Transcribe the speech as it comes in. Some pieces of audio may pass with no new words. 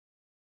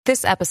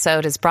This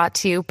episode is brought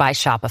to you by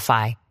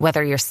Shopify.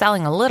 Whether you're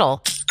selling a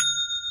little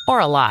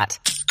or a lot,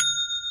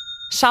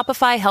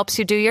 Shopify helps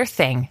you do your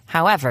thing,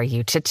 however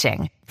you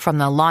cha-ching. From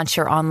the launch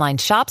your online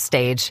shop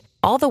stage,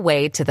 all the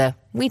way to the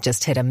we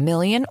just hit 1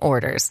 million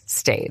orders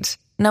stage.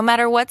 No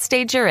matter what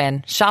stage you're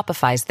in,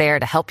 Shopify's there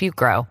to help you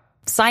grow.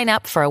 Sign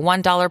up for a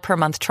 $1 per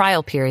month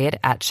trial period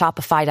at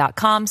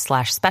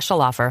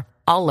shopify.com/special offer,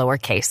 all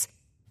lowercase.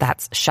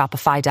 That's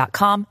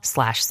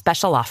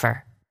shopify.com/special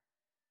offer.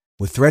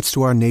 With threats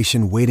to our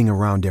nation waiting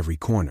around every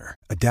corner,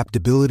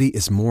 adaptability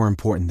is more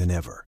important than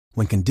ever.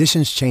 When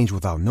conditions change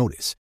without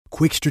notice,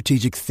 quick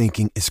strategic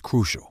thinking is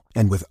crucial.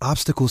 And with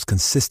obstacles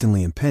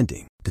consistently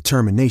impending,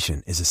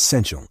 determination is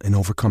essential in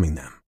overcoming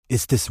them.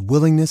 It's this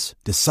willingness,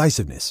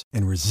 decisiveness,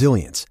 and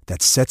resilience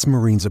that sets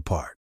Marines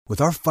apart. With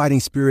our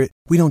fighting spirit,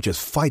 we don't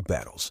just fight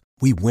battles,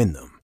 we win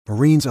them.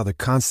 Marines are the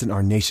constant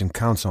our nation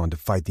counts on to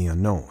fight the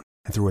unknown.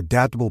 And through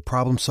adaptable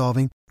problem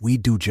solving, we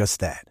do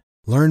just that.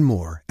 Learn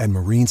more at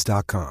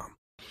marines.com.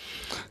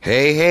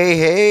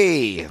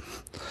 Hey.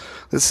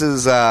 This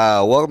is,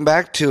 welcome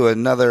back to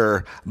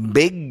another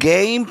big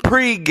game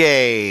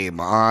pregame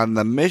on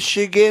the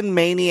Michigan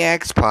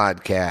Maniacs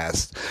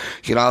podcast.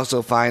 You can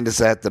also find us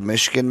at the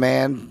Michigan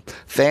Man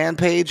fan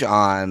page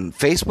on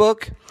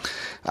Facebook.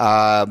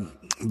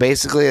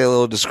 Basically, a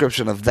little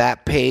description of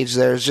that page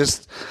there is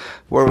just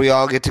where we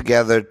all get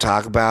together,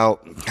 talk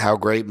about how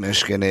great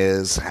Michigan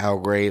is, how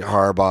great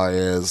Harbaugh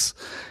is.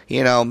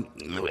 You know,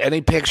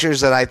 any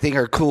pictures that I think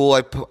are cool,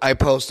 I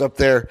post up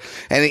there.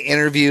 Any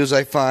interviews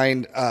I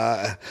find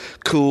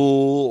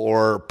cool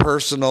or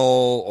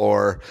personal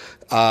or,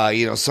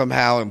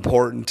 somehow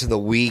important to the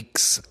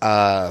week's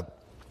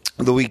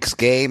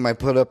game, I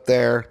put up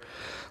there.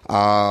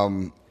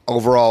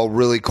 Overall,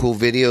 really cool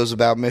videos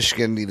about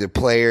Michigan, either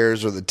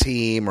players or the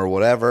team or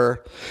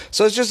whatever.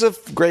 So it's just a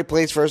great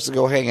place for us to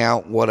go hang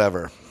out,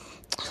 whatever.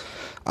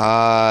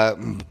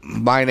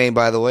 My name,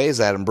 by the way,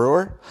 is Adam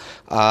Brewer.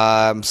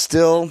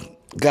 Still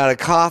got a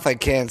cough I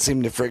can't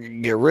seem to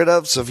freaking get rid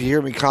of. So if you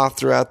hear me cough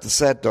throughout the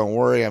set, don't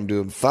worry, I'm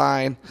doing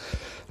fine.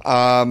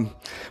 But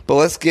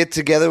let's get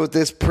together with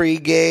this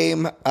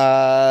pregame.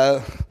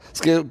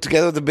 Let's get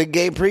together with the big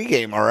game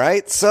pregame, all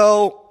right?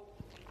 So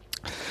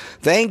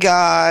thank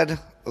God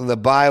the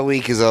bye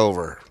week is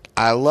over.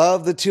 I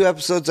love the 2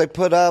 episodes I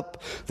put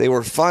up. They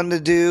were fun to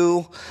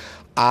do.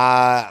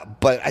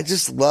 But I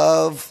just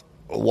love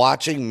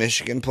watching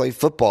Michigan play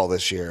football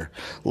this year.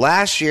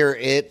 Last year,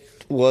 it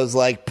was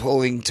like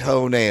pulling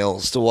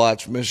toenails to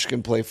watch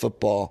Michigan play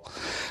football.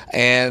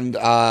 And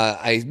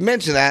I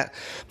mention that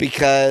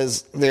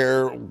because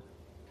there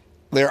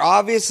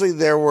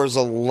was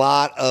a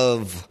lot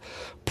of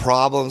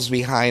problems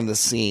behind the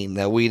scene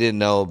that we didn't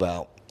know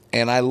about.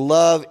 And I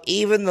love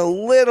even the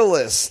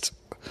littlest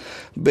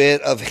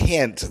bit of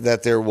hint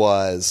that there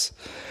was.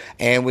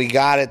 And we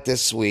got it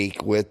this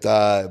week with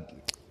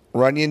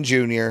Runyon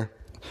Jr.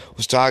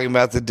 was talking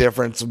about the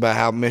difference about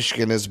how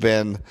Michigan has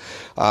been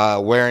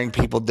wearing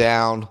people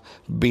down,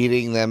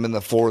 beating them in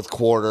the fourth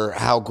quarter,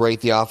 how great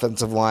the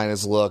offensive line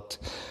has looked,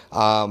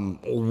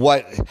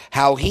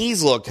 how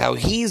he's looked, how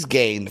he's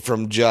gained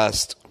from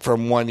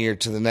 1 year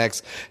to the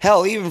next.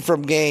 Hell, even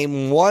from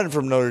game 1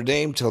 from Notre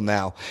Dame till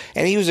now.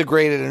 And he was a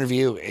great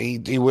interview.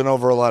 He went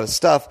over a lot of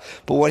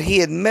stuff. But what he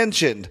had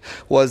mentioned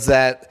was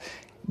that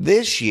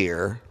this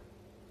year,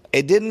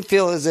 it didn't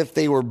feel as if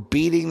they were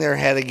beating their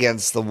head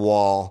against the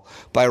wall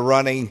by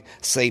running,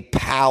 say,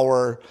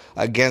 power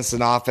against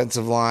an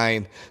offensive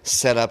line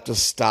set up to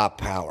stop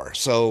power.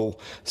 So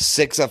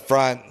 6 up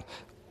front,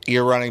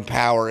 you're running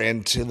power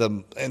into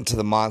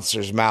the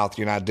monster's mouth.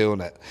 You're not doing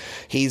it.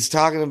 He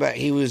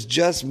was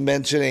just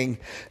mentioning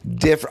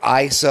different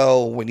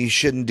ISO when you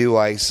shouldn't do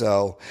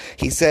ISO.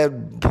 He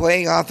said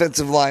playing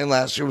offensive line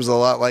last year was a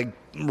lot like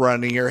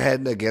running your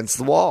head against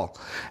the wall.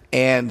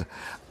 And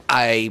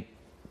I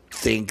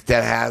think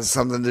that has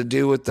something to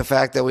do with the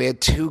fact that we had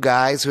 2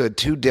 guys who had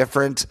 2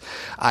 different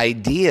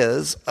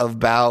ideas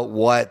about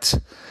what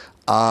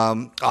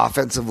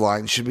offensive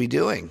line should be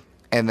doing.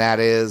 And that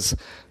is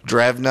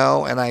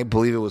Drevno, and I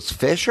believe it was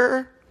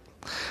Fisher.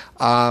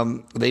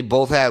 They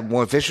both had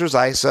one. Fisher's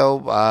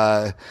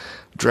ISO.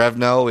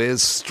 Drevno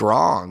is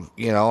strong,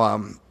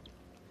 and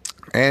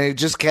it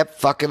just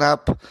kept fucking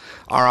up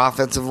our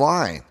offensive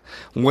line.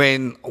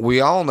 When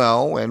we all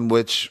know,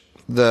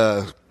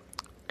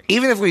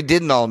 even if we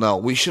didn't all know,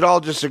 we should all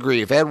just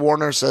agree. If Ed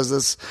Warner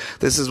says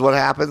this is what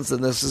happens,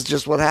 then this is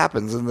just what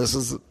happens, and this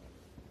is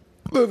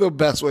the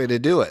best way to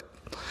do it,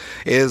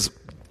 is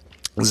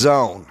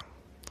zone.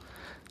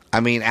 I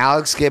mean,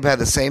 Alex Gibb had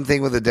the same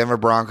thing with the Denver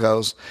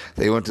Broncos.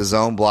 They went to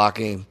zone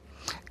blocking,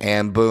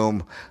 and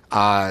boom,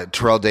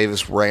 Terrell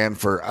Davis ran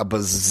for a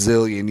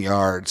bazillion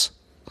yards.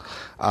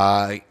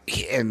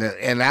 And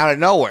out of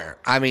nowhere,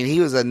 I mean,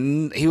 he was a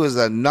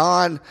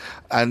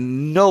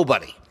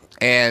nobody.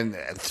 And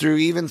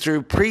even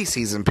through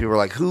preseason, people were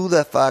like, "Who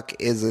the fuck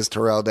is this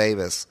Terrell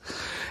Davis?"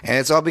 And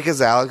it's all because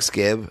Alex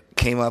Gibb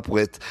came up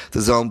with the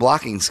zone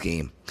blocking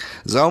scheme.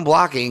 Zone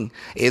blocking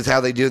is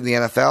how they do it in the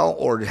NFL,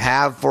 or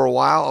have for a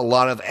while. A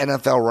lot of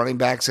NFL running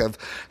backs have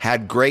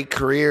had great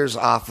careers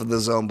off of the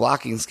zone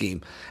blocking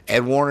scheme.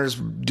 Ed Warner's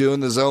doing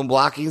the zone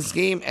blocking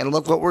scheme, and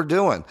look what we're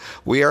doing.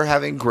 We are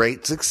having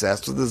great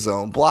success with the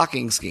zone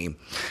blocking scheme.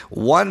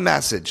 One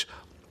message,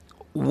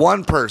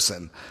 one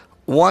person,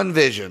 one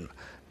vision,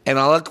 and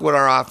look what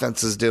our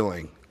offense is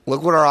doing.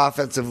 Look what our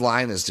offensive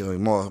line is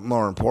doing,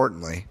 more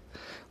importantly.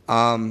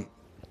 I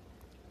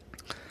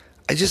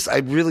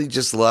really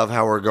just love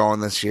how we're going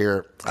this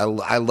year.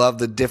 I love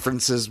the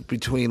differences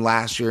between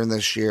last year and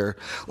this year.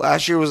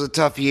 Last year was a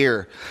tough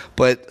year,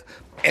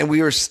 and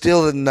we were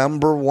still the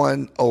number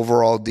one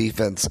overall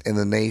defense in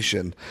the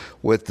nation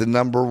with the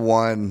number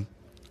one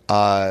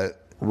the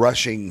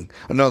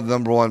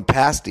number one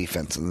pass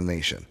defense in the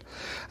nation.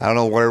 I don't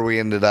know where we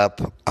ended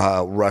up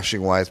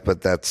rushing-wise,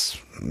 but that's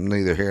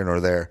neither here nor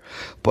there.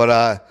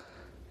 But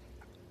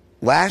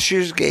last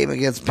year's game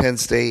against Penn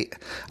State,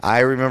 I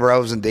remember I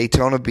was in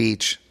Daytona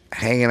Beach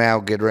hanging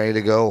out, getting ready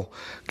to go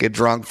get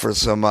drunk for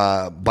some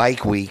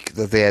bike week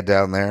that they had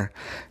down there.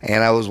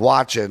 And I was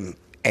watching,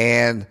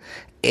 and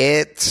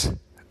it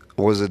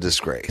was a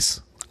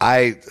disgrace.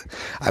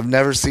 I've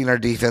never seen our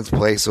defense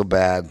play so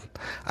bad.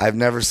 I've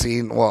never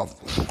seen,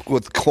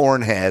 with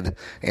Cornhead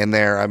in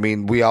there, I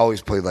mean, we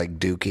always played like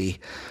Dookie.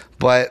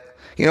 But,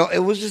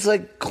 it was just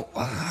like,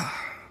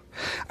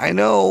 I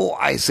know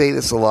I say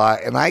this a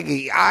lot, and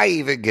I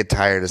even get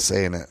tired of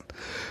saying it.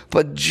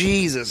 But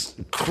Jesus,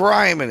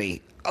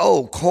 criminy,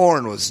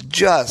 Corn was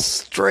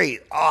just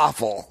straight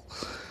awful.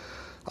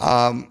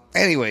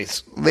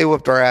 Anyways, they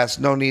whipped our ass.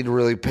 No need to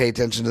really pay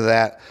attention to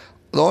that.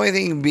 The only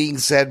thing being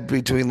said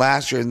between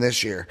last year and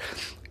this year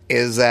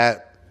is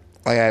that,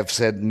 like I've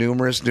said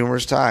numerous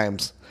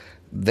times,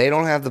 they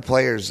don't have the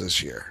players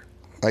this year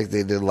like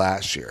they did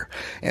last year.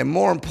 And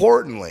more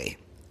importantly,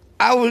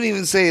 I wouldn't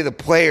even say the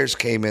players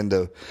came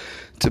into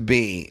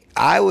being.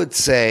 I would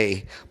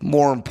say,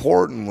 more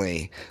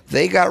importantly,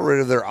 they got rid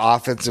of their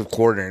offensive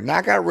coordinator.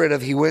 Not got rid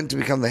of, he went to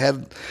become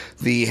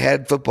the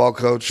head football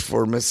coach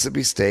for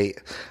Mississippi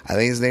State. I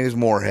think his name is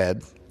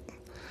Moorhead.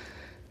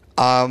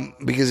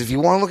 Because if you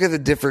want to look at the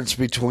difference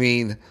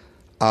between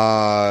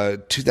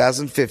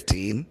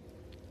 2015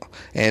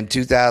 and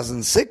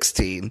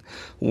 2016,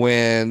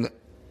 when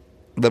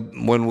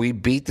we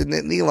beat the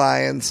Nittany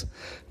Lions,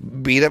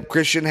 beat up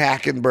Christian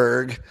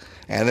Hackenberg,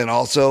 and then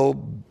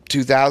also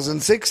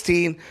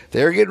 2016,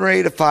 they're getting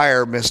ready to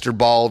fire Mr.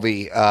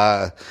 Baldy,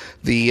 the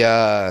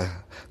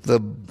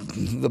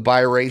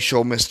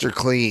biracial Mr.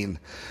 Clean.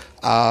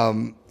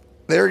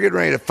 They were getting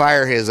ready to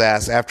fire his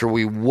ass after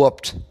we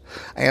whooped,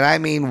 and I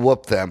mean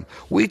whooped them.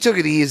 We took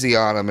it easy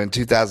on them in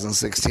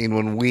 2016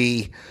 when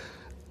we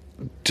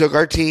took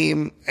our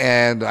team,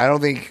 and I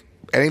don't think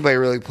anybody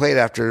really played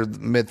after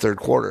mid-third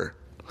quarter.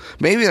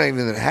 Maybe not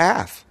even at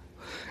half.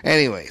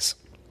 Anyways,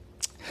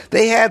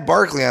 they had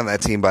Barkley on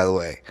that team, by the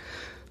way.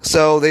 I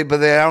don't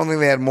think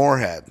they had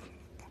Moorhead.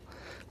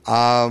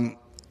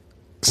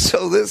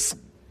 So this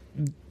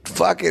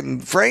fucking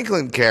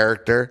Franklin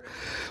character,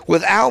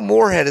 without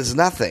Moorhead, is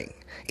nothing.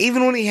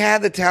 Even when he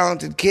had the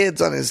talented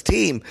kids on his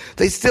team,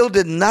 they still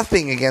did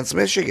nothing against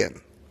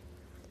Michigan.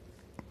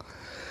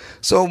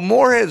 So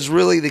Moorhead's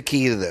really the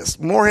key to this.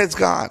 Moorhead's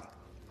gone.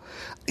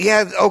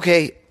 Yeah,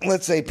 okay,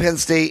 let's say Penn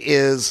State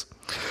is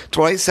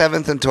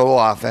 27th in total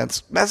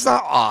offense. That's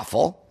not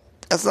awful.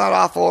 That's not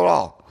awful at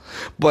all.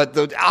 But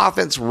the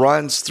offense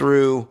runs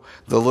through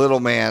the little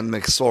man,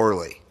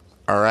 McSorley.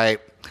 All right?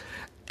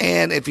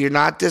 And if you're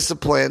not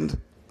disciplined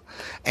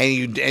and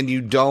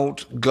you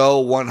don't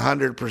go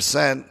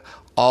 100%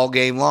 all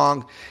game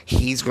long,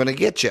 he's going to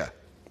get you.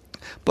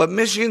 But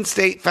Michigan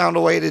State found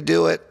a way to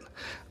do it.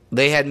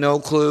 They had no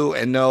clue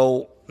and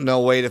no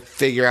way to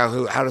figure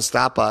out how to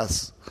stop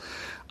us.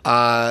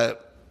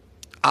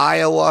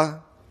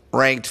 Iowa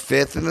ranked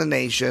 5th in the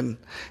nation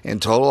in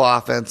total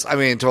offense. I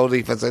mean, in total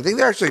defense. I think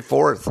they're actually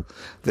 4th.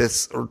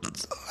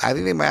 I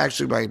think they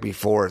might be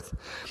 4th.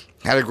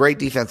 Had a great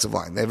defensive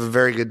line. They have a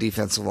very good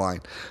defensive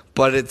line.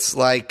 But it's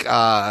like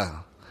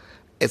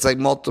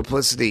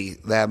Multiplicity,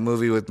 that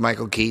movie with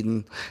Michael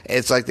Keaton.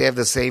 It's like they have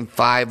the same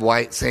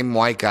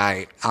white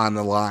guy on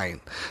the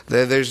line.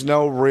 There's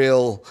no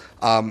real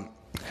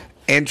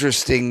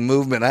interesting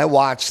movement. I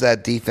watched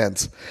that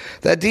defense.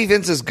 That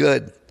defense is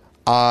good,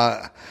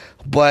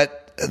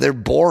 but they're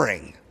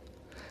boring.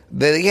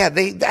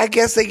 I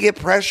guess they get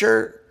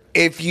pressure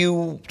if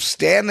you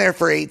stand there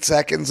for 8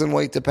 seconds and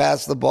wait to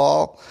pass the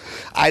ball.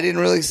 I didn't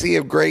really see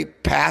a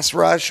great pass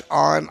rush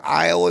on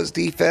Iowa's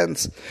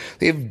defense.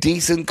 They have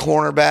decent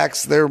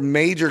cornerbacks. Their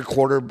major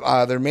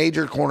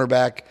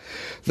cornerback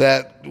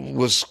that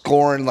was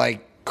scoring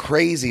like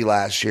crazy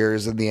last year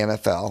is in the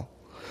NFL.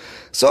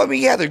 So, I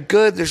mean, yeah, they're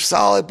good, they're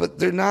solid, but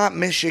they're not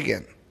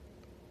Michigan.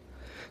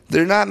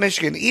 They're not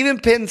Michigan.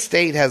 Even Penn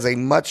State has a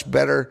much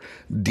better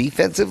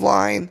defensive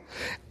line.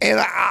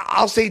 And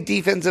I'll say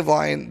defensive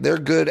line, they're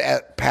good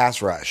at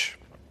pass rush.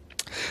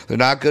 They're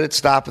not good at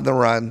stopping the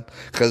run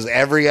because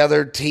every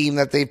other team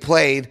that they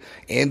played,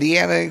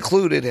 Indiana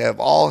included, have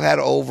all had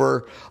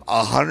over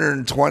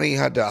 120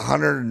 to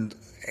 100,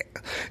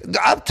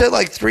 up to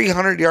like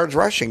 300 yards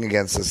rushing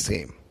against this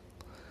team.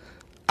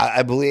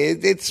 I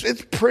believe it's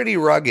pretty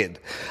rugged.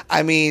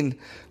 I mean,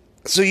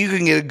 so you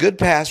can get a good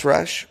pass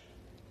rush.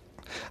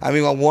 I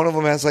mean, one of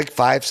them has like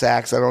 5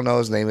 sacks. I don't know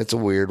his name. It's a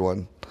weird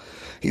one.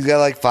 He's got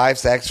like 5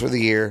 sacks for the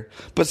year.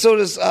 But so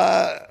does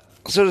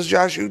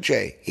Josh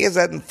Uche. He has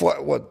that in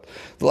the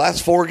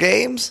last 4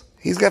 games?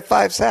 He's got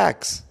 5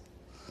 sacks.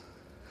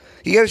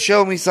 You got to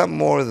show me something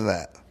more than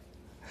that.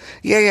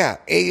 Yeah,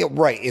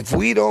 right. If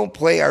we don't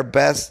play our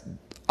best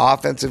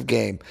offensive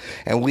game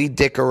and we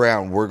dick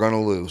around, we're going to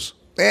lose.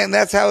 And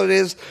that's how it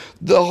is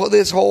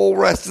this whole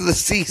rest of the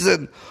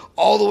season,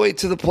 all the way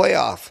to the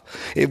playoff.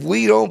 If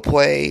we don't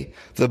play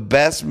the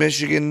best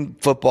Michigan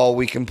football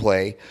we can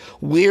play,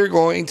 we're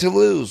going to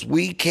lose.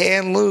 We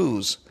can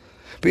lose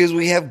because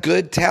we have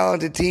good,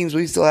 talented teams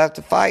we still have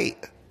to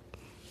fight.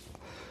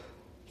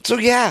 So,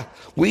 yeah,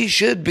 we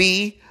should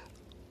be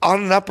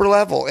on an upper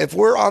level. If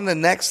we're on the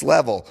next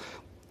level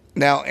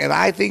now, and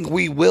I think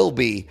we will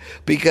be,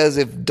 because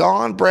if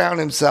Don Brown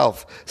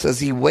himself says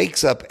he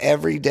wakes up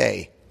every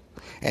day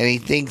and he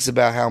thinks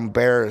about how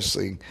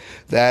embarrassing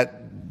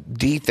that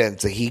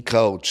defense that he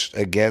coached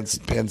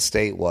against Penn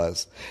State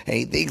was, and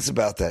he thinks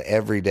about that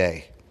every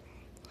day,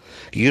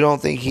 you don't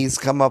think he's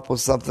come up with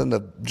something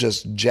to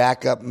just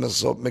jack up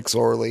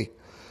McSorley?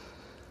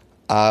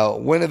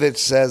 Winovich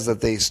says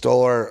that they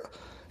stole our...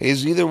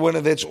 It's either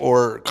Winovich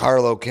or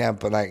Carlo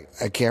Kemp, and I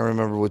can't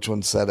remember which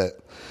one said it.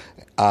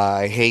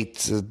 I hate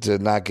to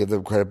not give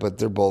them credit, but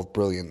they're both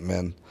brilliant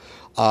men.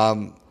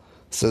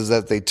 Says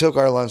that they took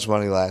our lunch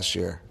money last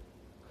year.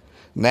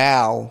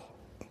 Now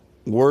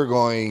we're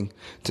going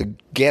to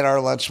get our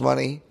lunch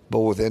money, but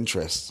with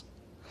interest.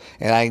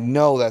 And I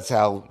know that's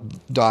how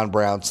Don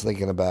Brown's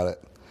thinking about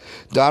it.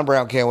 Don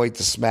Brown can't wait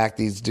to smack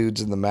these dudes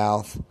in the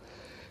mouth.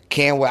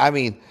 Can't wait. I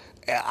mean,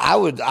 I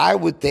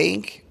would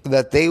think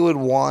that they would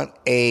want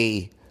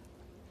a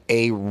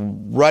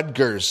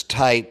Rutgers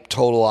type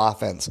total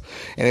offense.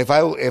 And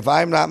if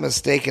I'm not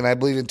mistaken, I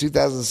believe in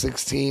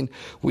 2016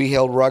 we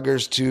held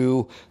Rutgers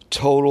to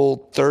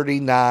total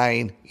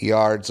 39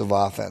 yards of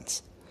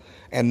offense.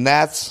 And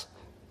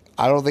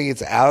I don't think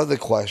it's out of the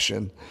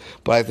question,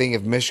 but I think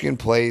if Michigan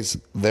plays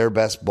their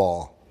best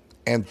ball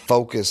and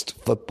focused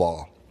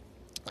football,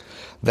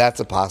 that's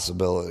a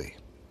possibility.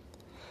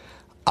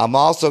 I'm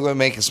also going to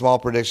make a small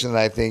prediction that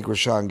I think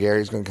Rashawn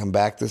Gary's going to come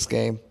back this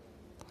game.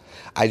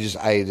 I just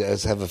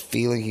have a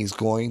feeling he's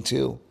going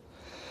to.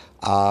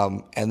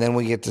 And then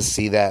we get to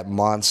see that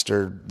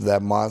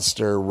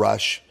monster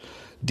rush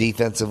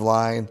defensive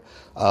line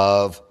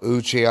of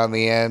Uche on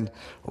the end,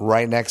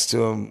 right next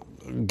to him,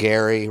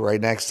 Gary,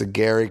 right next to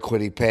Gary,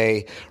 Kwity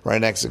Paye,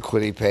 right next to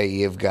Kwity Paye,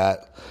 you've got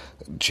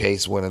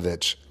Chase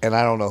Winovich. And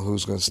I don't know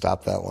who's going to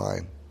stop that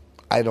line.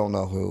 I don't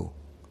know who.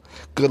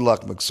 Good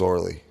luck,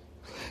 McSorley.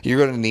 You're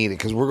going to need it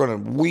because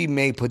we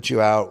may put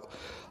you out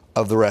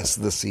of the rest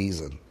of the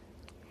season.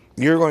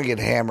 You're going to get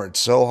hammered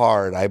so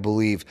hard, I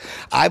believe.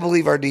 I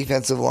believe our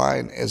defensive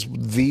line is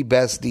the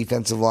best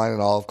defensive line in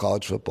all of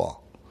college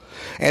football.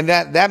 And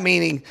that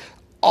meaning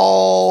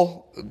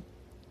all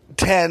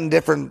 10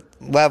 different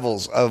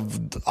levels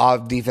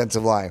of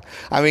defensive line.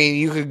 I mean,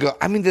 you could go.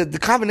 I mean, the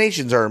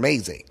combinations are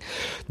amazing.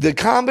 The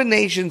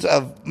combinations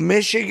of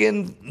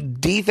Michigan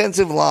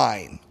defensive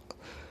line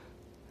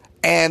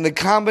and the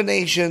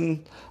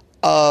combination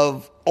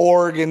of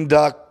Oregon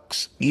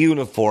Ducks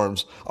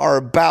uniforms are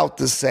about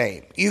the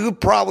same. You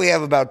could probably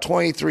have about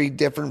 23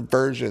 different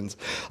versions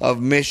of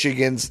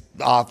Michigan's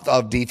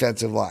of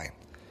defensive line.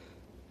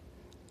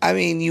 I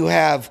mean, you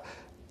have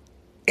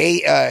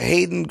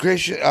Hayden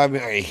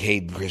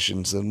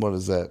Christensen. What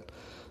is that?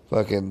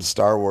 Fucking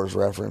Star Wars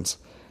reference.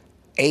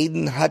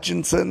 Aiden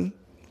Hutchinson.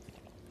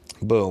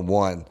 Boom,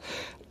 1.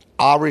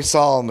 Aubrey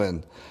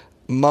Solomon.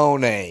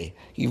 Monet.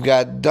 You've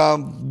got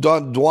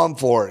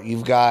Dwumfort.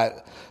 You've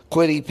got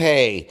Kwity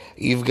Paye.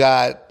 You've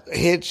got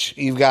Hitch.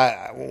 You've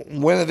got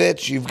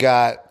Winovich. You've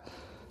got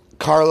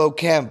Carlo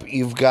Kemp.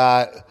 You've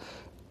got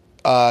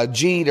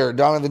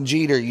Donovan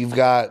Jeter. You've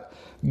got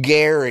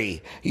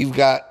Gary. You've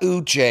got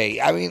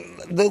Uche. I mean,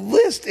 the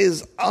list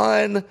is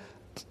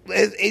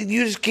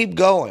you just keep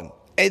going.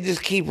 And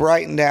just keep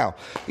writing down.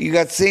 You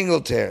got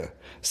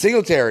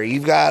Singletary.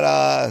 You've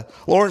got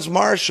Lawrence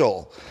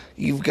Marshall.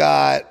 You've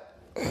got,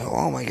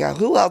 oh my God,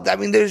 who else? I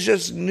mean, there's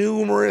just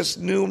numerous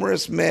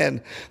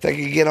men that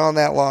can get on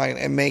that line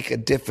and make a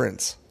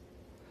difference.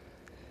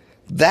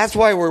 That's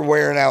why we're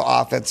wearing out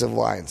offensive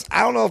lines.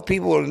 I don't know if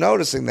people are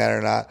noticing that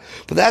or not,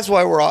 but that's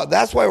why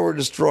we're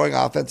destroying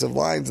offensive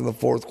lines in the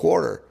fourth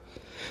quarter,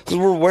 because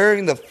we're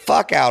wearing the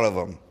fuck out of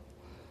them,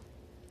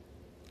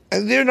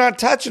 and they're not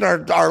touching our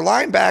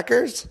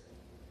linebackers.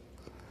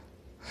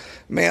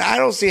 Man, I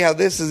don't see how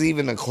this is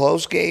even a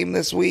close game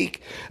this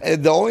week.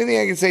 The only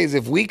thing I can say is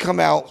if we come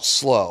out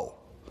slow,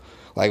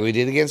 like we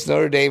did against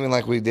Notre Dame and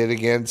like we did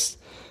against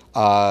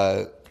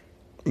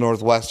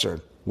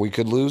Northwestern, we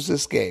could lose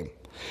this game.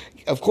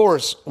 of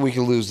course, we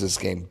could lose this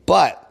game.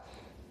 But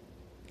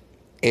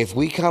if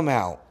we come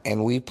out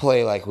and we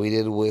play like we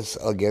did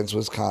against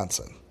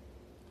Wisconsin,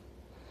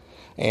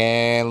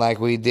 and like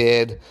we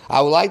did,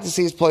 I would like to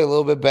see us play a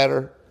little bit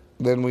better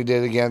than we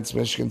did against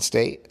Michigan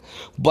State.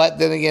 But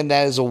then again,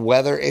 that is a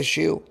weather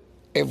issue.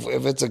 If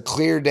it's a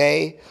clear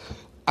day,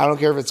 I don't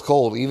care if it's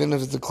cold. Even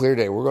if it's a clear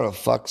day, we're going to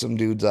fuck some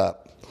dudes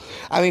up.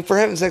 I mean, for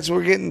heaven's sakes,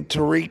 we're getting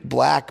Tariq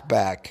Black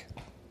back.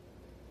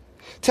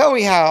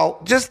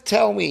 Just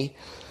tell me,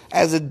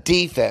 as a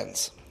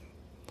defense,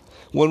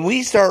 when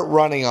we start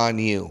running on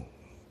you,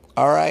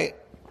 all right?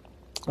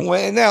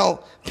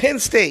 Now, Penn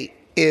State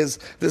is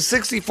the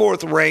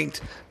 64th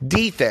ranked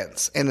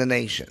defense in the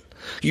nation.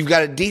 You've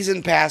got a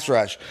decent pass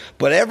rush,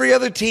 but every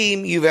other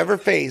team you've ever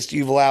faced,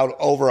 you've allowed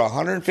over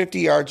 150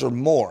 yards or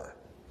more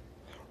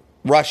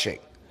rushing.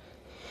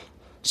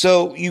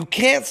 So you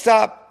can't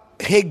stop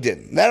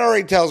Higdon. That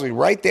already tells me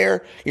right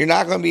there, you're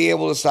not going to be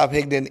able to stop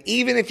Higdon,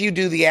 even if you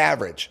do the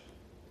average.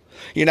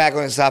 You're not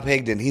going to stop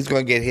Higdon. He's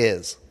going to get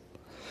his.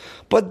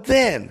 But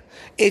then,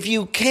 if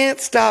you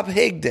can't stop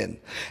Higdon,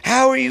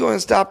 how are you going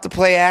to stop the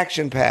play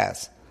action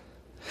pass?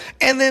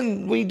 And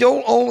then we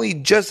don't only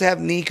just have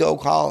Nico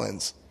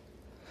Collins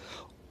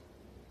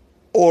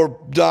or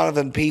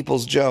Donovan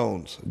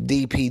Peoples-Jones,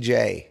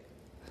 DPJ.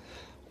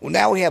 Well,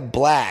 now we have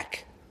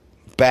Black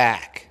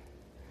back.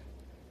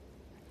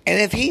 And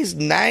if he's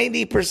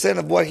 90%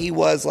 of what he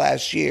was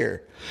last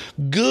year,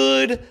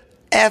 good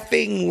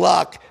effing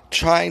luck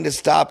trying to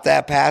stop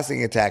that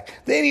passing attack.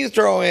 Then you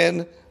throw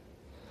in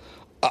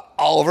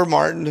Oliver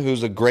Martin,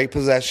 who's a great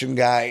possession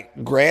guy,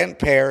 Grant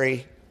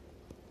Perry.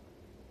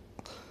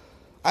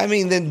 I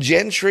mean, then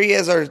Gentry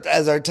as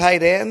our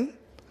tight end,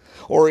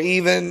 or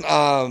even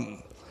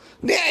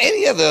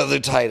any of the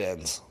other tight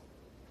ends.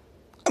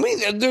 I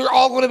mean, they're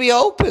all going to be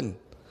open.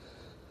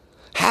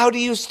 How do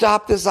you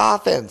stop this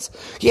offense?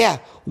 Yeah,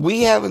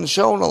 we haven't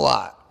shown a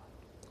lot.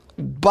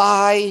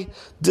 By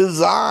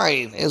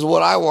design is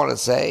what I want to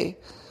say.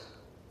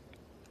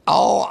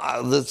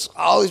 All these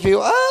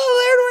people,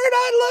 we're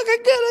not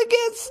looking good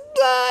against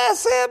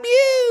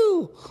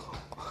SMU.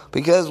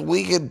 Because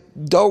we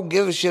don't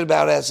give a shit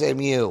about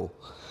SMU.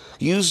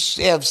 You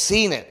have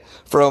seen it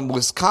from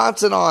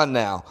Wisconsin on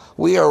now.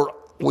 We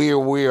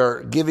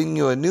are giving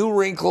you a new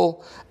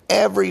wrinkle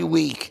every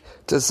week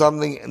to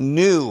something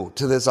new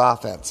to this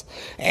offense.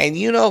 And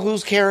you know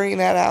who's carrying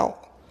that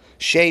out?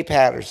 Shea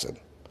Patterson.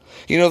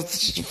 You know,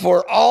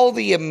 for all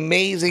the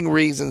amazing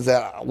reasons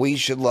that we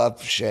should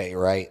love Shea,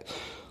 right?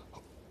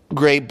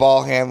 Great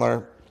ball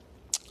handler,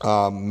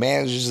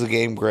 manages the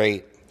game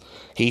great.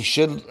 He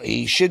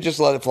should just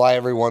let it fly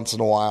every once in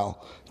a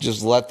while.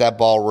 Just let that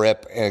ball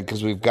rip, and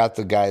because we've got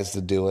the guys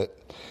to do it.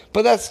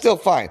 But that's still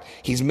fine.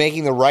 He's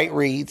making the right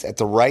reads at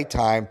the right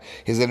time.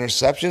 His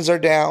interceptions are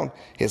down.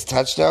 His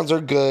touchdowns are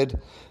good.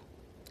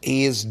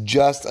 He is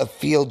just a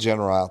field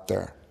general out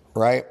there,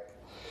 right?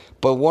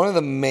 But one of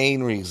the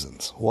main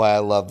reasons why I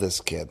love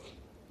this kid,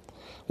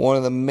 one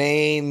of the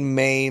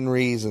main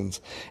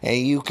reasons, and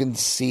you can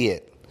see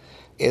it,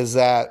 is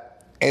that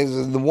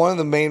one of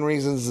the main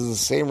reasons is the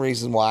same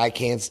reason why I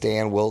can't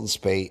stand Wilton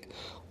Spate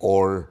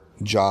or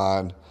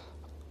John,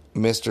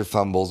 Mr.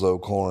 Fumbles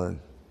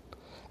O'Corn,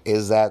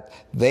 is that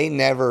they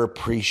never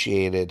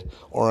appreciated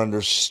or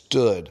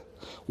understood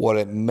what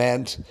it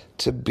meant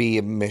to be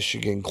a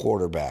Michigan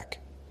quarterback.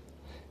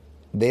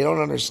 They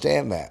don't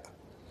understand that.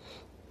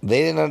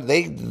 They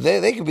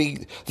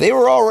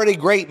were already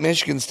great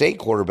Michigan State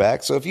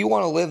quarterbacks. So if you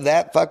want to live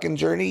that fucking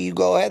journey, you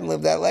go ahead and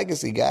live that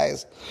legacy,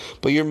 guys.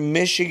 But you're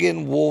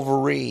Michigan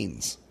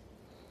Wolverines.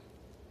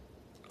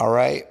 All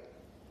right?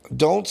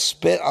 Don't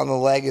spit on the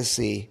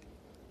legacy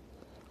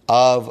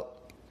of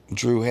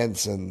Drew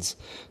Henson's,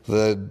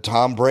 the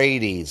Tom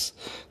Brady's,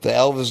 the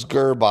Elvis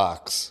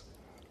Gerbachs.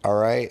 All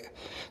right?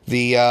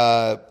 The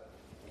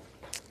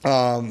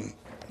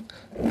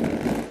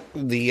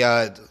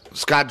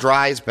Scott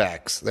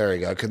Dreisbachs. There we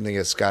go. I couldn't think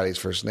of Scotty's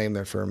first name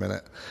there for a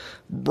minute.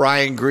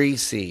 Brian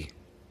Greasy.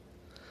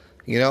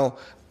 You know,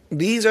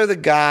 these are the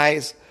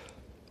guys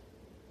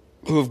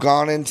who have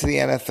gone into the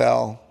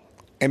NFL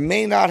and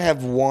may not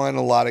have won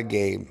a lot of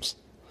games,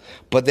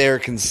 but they're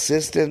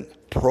consistent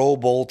Pro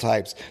Bowl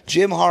types.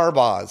 Jim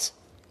Harbaugh's.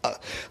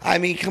 I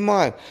mean, come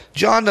on.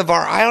 John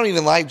Navarre. I don't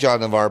even like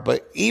John Navarre,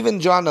 but even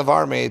John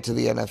Navarre made it to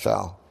the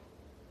NFL.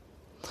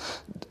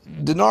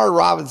 Denard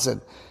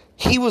Robinson.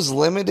 He was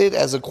limited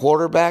as a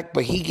quarterback,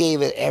 but he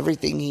gave it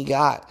everything he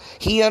got.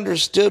 He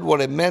understood what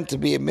it meant to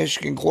be a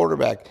Michigan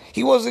quarterback.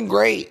 He wasn't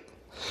great,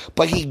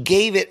 but he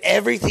gave it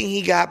everything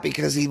he got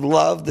because he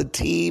loved the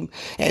team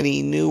and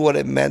he knew what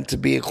it meant to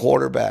be a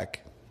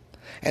quarterback.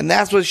 And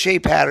that's what Shea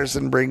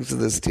Patterson brings to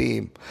this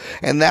team.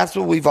 And that's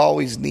what we've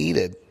always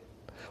needed.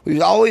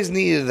 We've always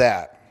needed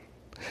that.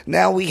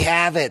 Now we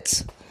have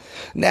it.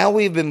 Now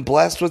we've been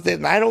blessed with it,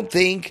 and I don't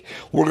think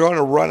we're going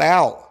to run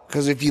out.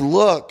 Because if you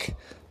look,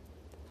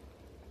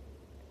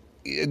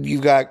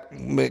 you've got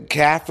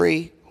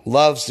McCaffrey,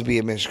 loves to be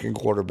a Michigan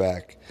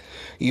quarterback.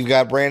 You've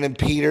got Brandon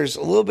Peters,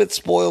 a little bit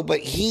spoiled, but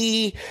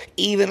he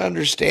even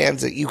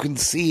understands it. You can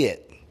see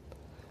it.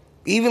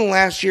 Even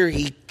last year,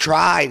 he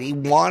tried. He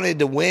wanted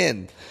to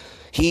win.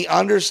 He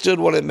understood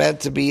what it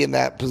meant to be in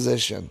that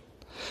position.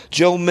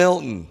 Joe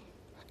Milton,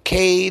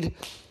 Cade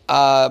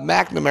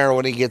McNamara,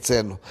 when he gets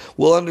in,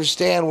 will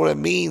understand what it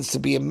means to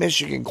be a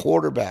Michigan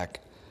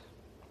quarterback.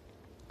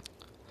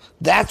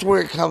 That's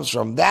where it comes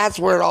from. That's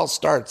where it all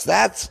starts.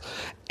 That's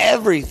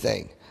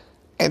everything.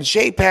 And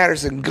Shea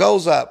Patterson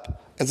goes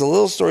up. It's a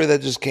little story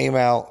that just came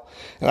out,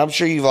 and I'm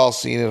sure you've all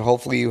seen it.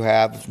 Hopefully you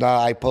have. If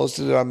not, I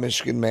posted it on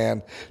Michigan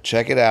Man.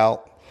 Check it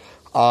out.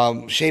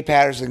 Shea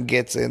Patterson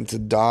gets into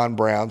Don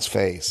Brown's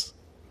face.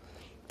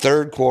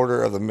 Third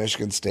quarter of the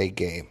Michigan State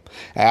game.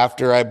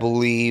 After, I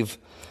believe,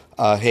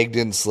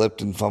 Higdon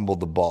slipped and fumbled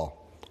the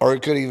ball. Or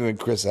it could have even been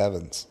Chris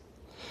Evans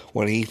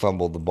when he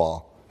fumbled the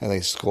ball and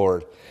they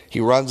scored. He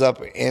runs up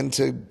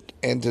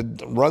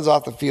runs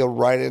off the field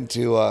right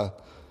into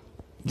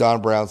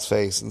Don Brown's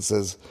face and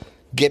says,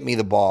 "Get me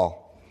the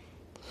ball.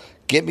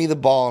 Get me the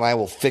ball and I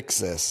will fix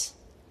this."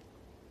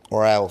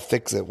 Or I will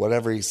fix it,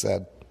 whatever he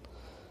said.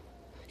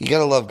 You got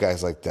to love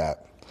guys like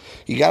that.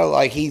 You got to,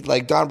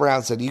 like Don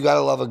Brown said, you got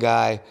to love a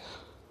guy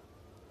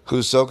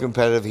who's so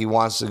competitive he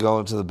wants to go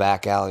into the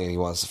back alley and he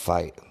wants to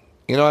fight.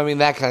 You know what I mean?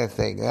 That kind of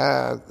thing.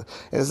 And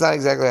it's not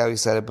exactly how he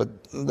said it, but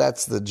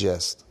that's the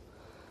gist.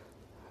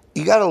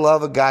 You got to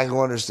love a guy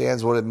who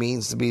understands what it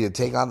means to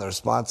take on the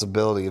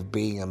responsibility of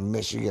being a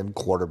Michigan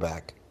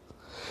quarterback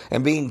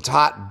and being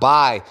taught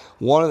by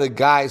one of the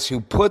guys who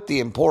put the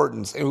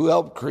importance and who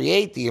helped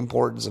create the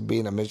importance of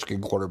being a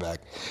Michigan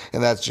quarterback.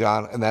 And that's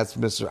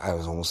Mr. I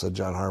almost said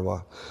John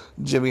Harbaugh.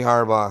 Jimmy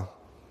Harbaugh,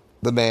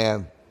 the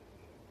man.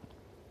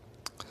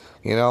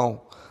 You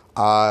know,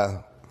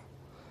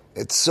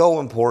 it's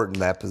so important,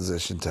 that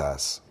position to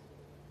us.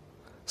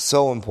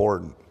 So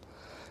important.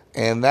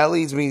 And that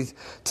leads me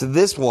to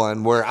this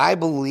one where I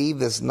believe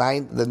the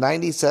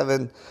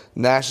 97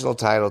 national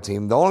title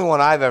team, the only one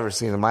I've ever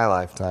seen in my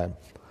lifetime,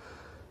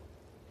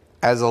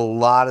 has a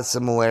lot of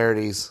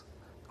similarities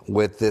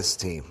with this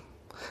team.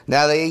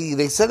 Now,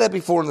 they said that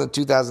before in the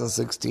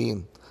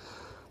 2016.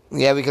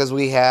 Yeah, because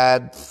we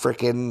had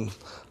freaking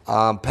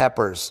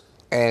Peppers,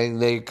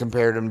 and they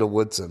compared him to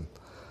Woodson.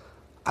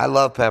 I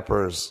love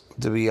Peppers.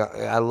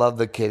 I love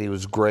the kid. He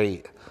was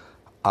great.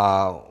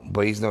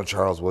 But he's no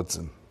Charles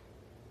Woodson.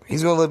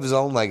 He's going to live his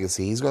own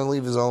legacy. He's going to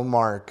leave his own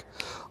mark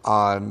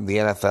on the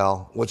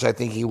NFL, which I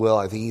think he will.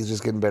 I think he's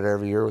just getting better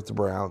every year with the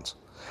Browns.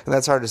 And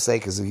that's hard to say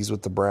because he's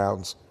with the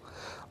Browns.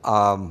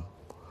 But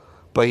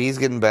he's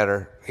getting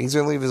better. He's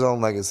going to leave his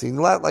own legacy,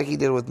 not like he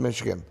did with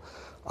Michigan.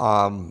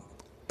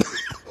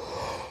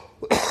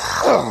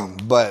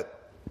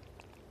 But,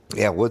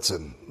 yeah,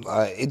 Woodson.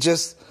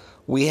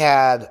 We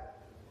had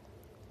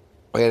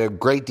a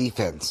great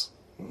defense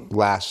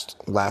last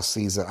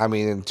season. I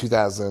mean,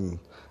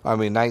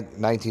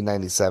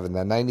 1997.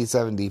 That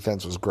 97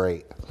 defense was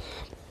great.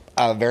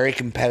 Very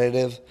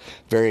competitive,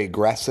 very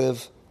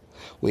aggressive.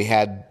 We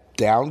had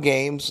down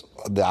games,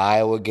 the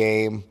Iowa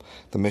game,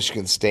 the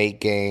Michigan State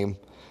game.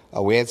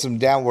 We had some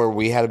down where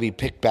we had to be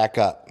picked back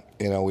up.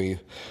 You know, we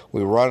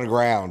run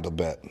aground a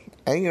bit.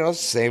 And, you know, it's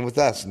the same with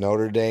us.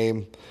 Notre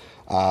Dame,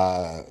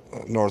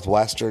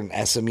 Northwestern,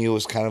 SMU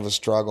was kind of a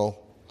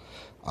struggle.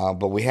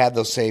 But we had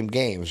those same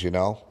games, you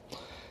know.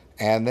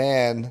 And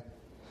then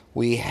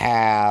we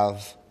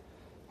have,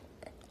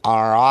 on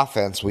our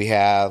offense, we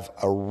have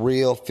a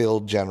real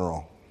field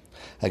general.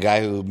 A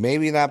guy who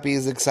maybe not be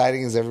as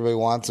exciting as everybody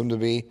wants him to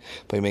be,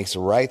 but he makes the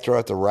right throw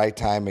at the right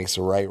time, makes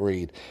the right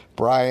read.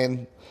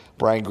 Brian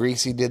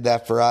Griese did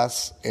that for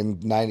us in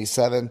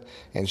 97,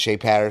 and Shea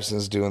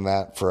Patterson's doing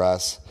that for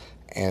us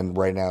and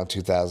right now in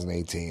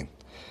 2018.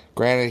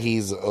 Granted,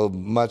 he's a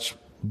much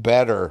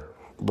better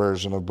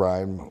version of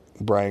Brian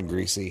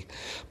Griese.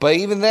 But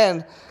even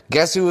then,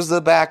 guess who was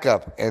the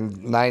backup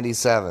in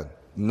 97?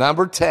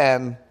 Number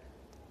 10.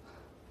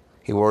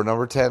 He wore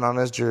number 10 on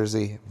his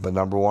jersey, but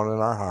number 1 in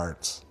our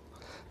hearts,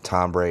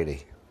 Tom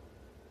Brady.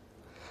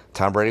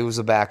 Tom Brady was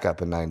a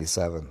backup in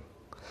 97.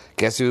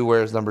 Guess who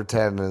wears number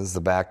 10 and is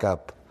the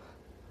backup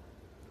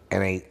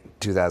in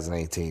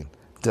 2018?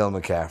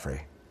 Dylan McCaffrey.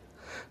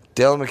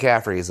 Dylan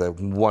McCaffrey is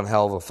one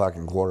hell of a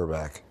fucking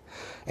quarterback.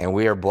 And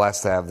we are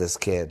blessed to have this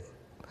kid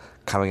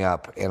coming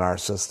up in our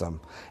system.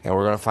 And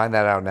we're going to find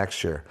that out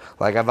next year.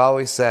 Like I've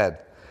always said,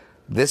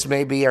 this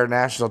may be our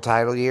national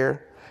title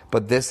year,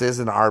 but this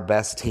isn't our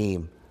best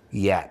team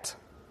yet.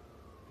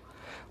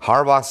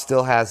 Harbaugh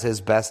still has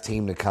his best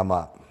team to come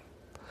up.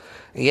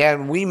 Yeah,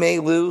 and we may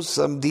lose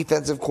some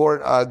defensive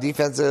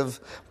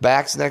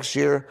backs next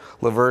year.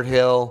 Lavert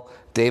Hill,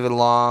 David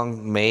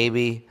Long,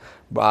 maybe.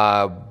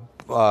 Brandon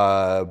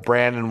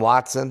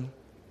Watson.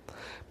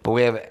 But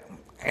we have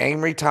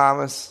Amory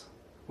Thomas.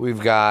 We've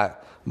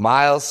got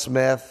Miles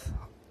Smith.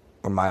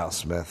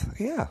 Miles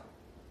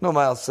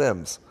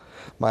Sims.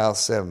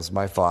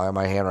 My fault.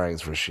 My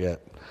handwriting's for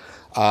shit.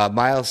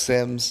 Miles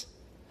Sims.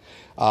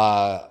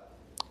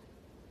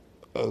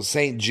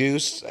 St.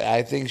 Juice,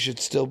 I think, should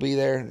still be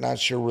there. Not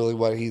sure really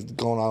what he's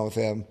going on with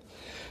him.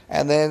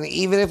 And then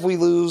even if we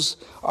lose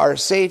our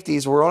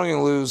safeties, we're only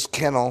going to lose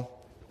Kennel.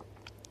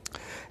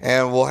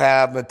 And we'll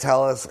have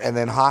Metellus and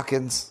then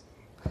Hawkins.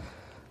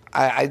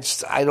 I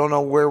don't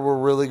know where we're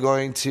really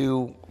going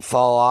to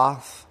fall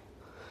off.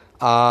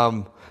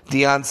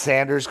 Deion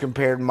Sanders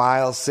compared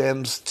Miles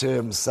Sims to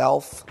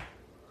himself.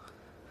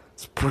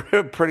 It's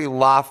pretty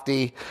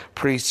lofty,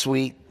 pretty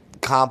sweet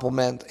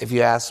compliment, if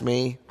you ask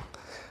me.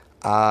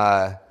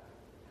 The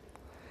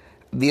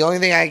only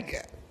thing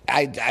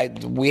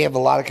we have a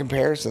lot of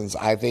comparisons.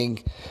 I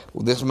think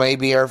this may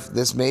be a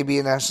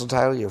national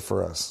title year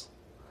for us.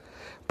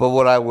 But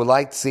what I would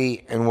like to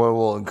see and what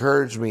will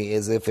encourage me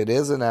is if it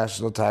is a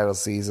national title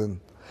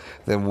season,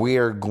 then we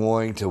are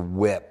going to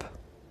whip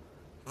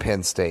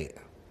Penn State.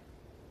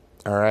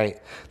 All right?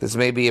 This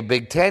may be a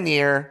Big Ten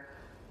year.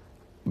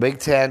 Big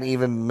Ten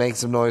even makes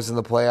some noise in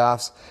the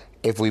playoffs.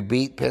 If we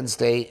beat Penn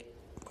State,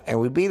 and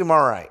we beat them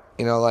all right,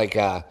 like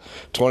a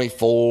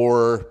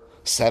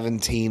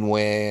 24-17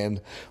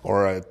 win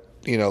or a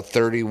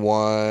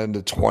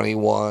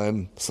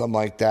 31-21, something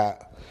like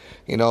that.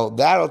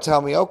 That'll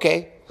tell me,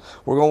 okay,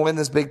 we're going to win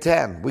this Big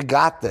Ten. We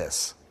got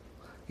this,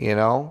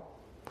 And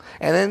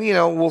then,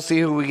 we'll see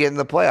who we get in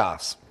the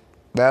playoffs.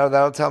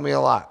 That'll tell me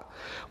a lot.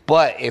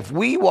 But if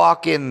we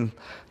walk in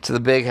to the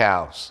big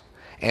house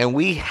and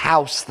we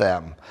house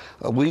them,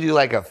 we do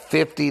like a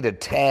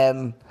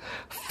 50-10,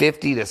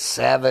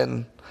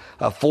 50-7,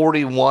 a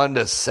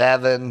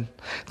 41-7.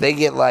 They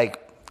get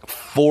like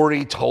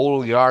 40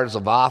 total yards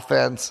of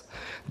offense.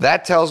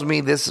 That tells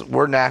me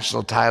we're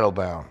national title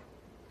bound.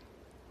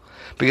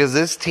 Because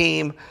this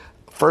team,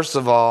 first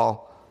of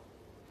all,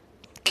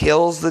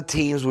 kills the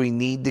teams we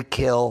need to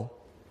kill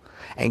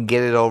and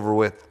get it over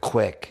with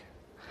quick.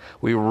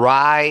 We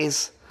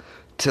rise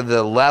to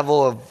the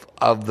level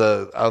of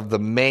the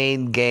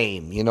main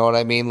game. You know what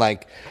I mean?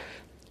 Like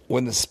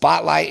when the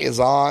spotlight is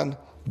on,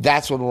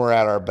 that's when we're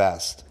at our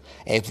best.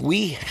 If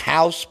we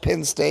house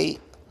Penn State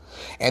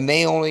and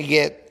they only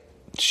get,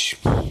 if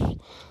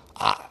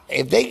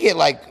they get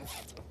like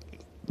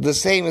the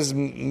same as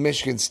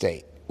Michigan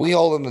State, we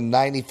hold them to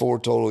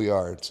 94 total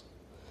yards.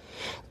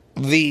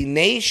 The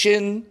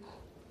nation's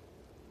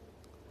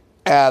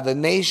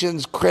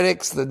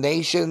critics, the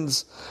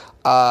nation's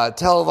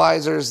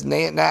televisors,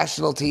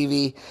 national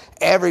TV,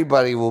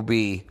 everybody will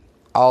be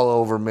all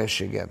over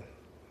Michigan.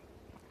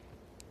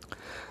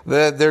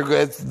 They're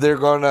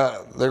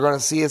gonna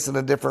see us in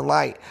a different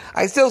light.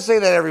 I still say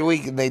that every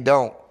week, and they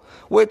don't,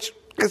 which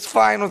is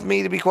fine with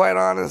me, to be quite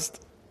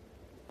honest.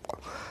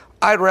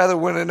 I'd rather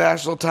win a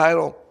national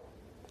title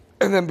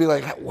and then be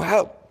like,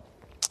 wow,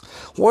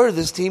 where did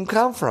this team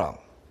come from?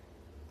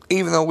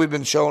 Even though we've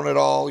been showing it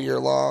all year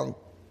long,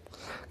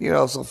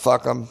 so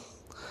fuck them.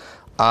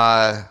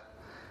 I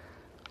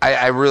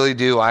really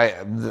do.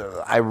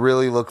 I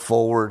really look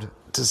forward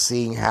to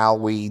seeing how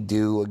we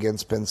do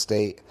against Penn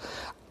State.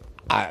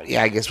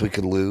 I guess we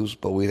could lose,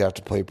 but we'd have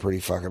to play pretty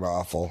fucking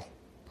awful.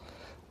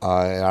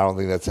 And I don't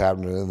think that's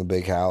happening in the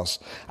big house.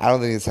 I don't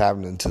think it's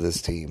happening to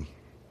this team.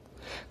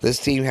 This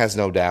team has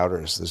no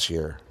doubters this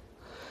year.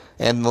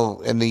 And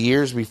in the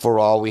years before,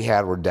 all we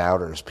had were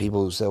doubters.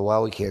 People who said,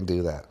 well, we can't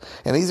do that.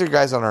 And these are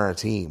guys on our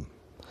team.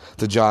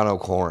 The John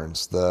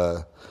O'Corns,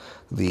 the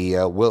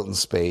Wilton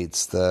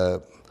Spates,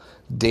 the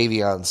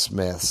Davion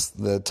Smiths,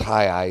 the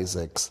Ty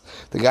Isaacs,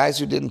 the guys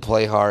who didn't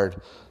play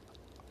hard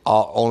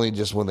only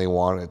just when they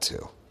wanted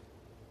to.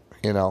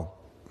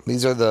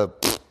 These are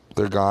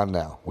they're gone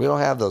now. We don't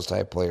have those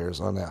type players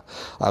on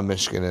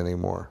Michigan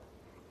anymore.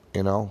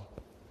 More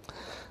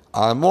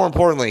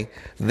importantly,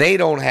 they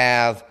don't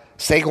have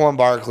Saquon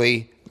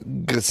Barkley,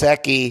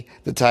 Gesicki,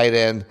 the tight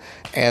end,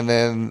 and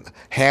then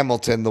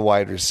Hamilton, the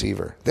wide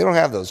receiver. They don't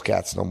have those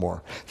cats no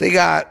more. They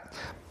got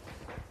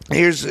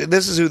this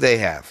is who they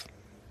have.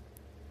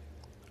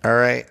 All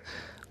right,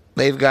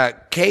 they've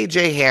got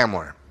KJ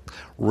Hamler,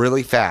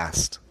 really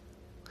fast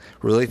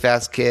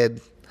kid,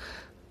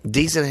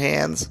 decent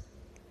hands.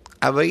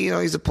 But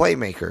he's a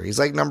playmaker. He's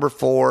like number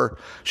 4,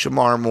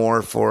 Shamar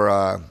Moore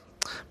for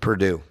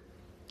Purdue.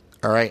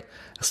 All right,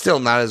 still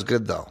not as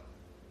good though.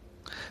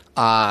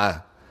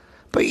 But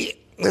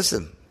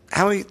listen,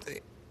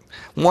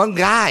 one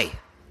guy.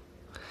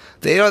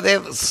 They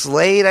have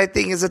Slade, I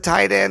think, is a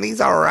tight end. He's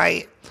all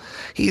right.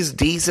 He's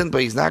decent,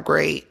 but he's not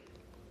great.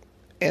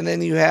 And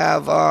then you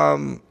have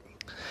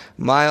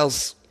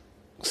Miles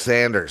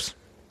Sanders.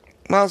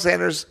 Miles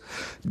Sanders,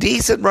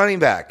 decent running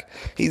back.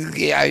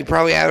 He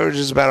probably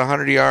averages about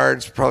 100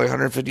 yards, probably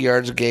 150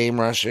 yards a game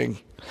rushing.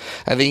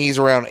 I think he's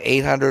around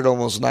 800,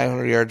 almost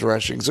 900 yards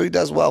rushing. So he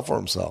does well for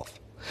himself.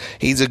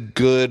 He's a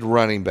good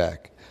running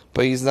back,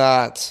 but he's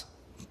not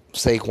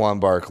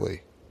Saquon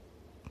Barkley.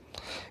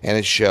 And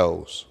it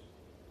shows.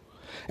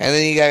 And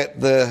then you got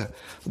the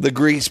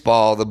grease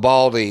ball, the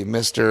baldy,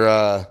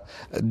 Mr.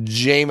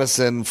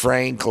 Jameson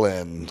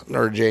Franklin,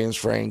 or James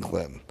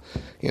Franklin.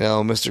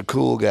 Mr.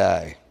 Cool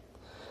Guy.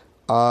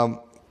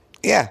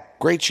 Yeah,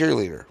 great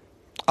cheerleader.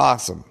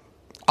 Awesome.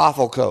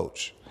 Awful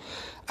coach.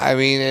 I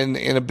mean,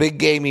 in a big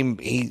game,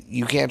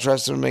 you can't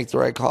trust him to make the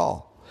right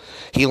call.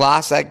 He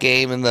lost that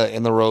game in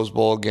the Rose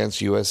Bowl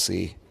against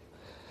USC.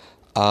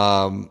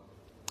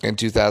 in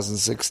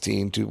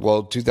 2016,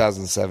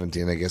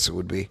 2017, I guess it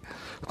would be.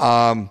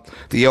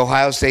 The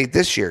Ohio State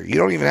this year. You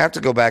don't even have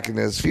to go back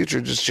into his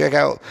future. Just check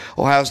out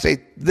Ohio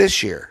State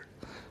this year.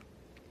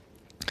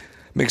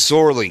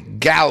 McSorley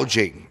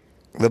gouging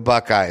the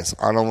Buckeyes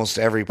on almost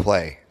every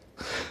play.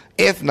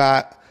 If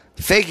not,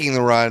 faking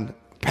the run,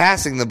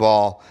 passing the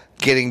ball,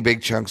 getting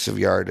big chunks of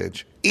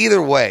yardage.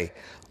 Either way,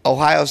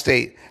 Ohio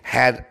State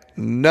had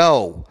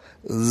zero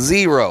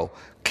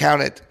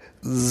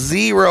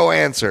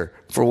answer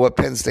for what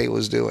Penn State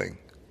was doing.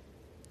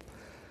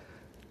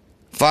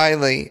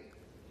 Finally,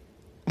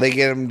 they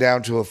get him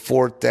down to a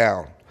 4th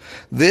down.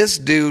 This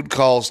dude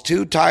calls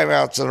 2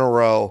 timeouts in a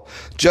row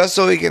just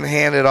so he can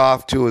hand it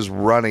off to his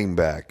running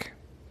back.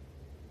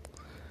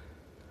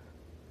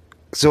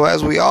 So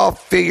as we all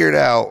figured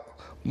out,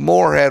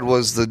 Moorhead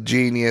was the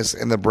genius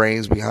and the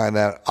brains behind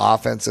that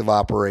offensive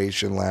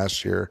operation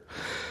last year.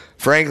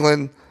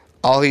 Franklin,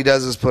 all he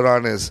does is put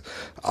on his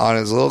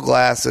little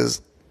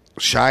glasses,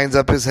 shines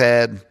up his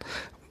head,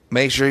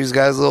 make sure he's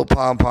got his little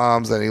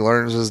pom-poms, and he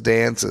learns his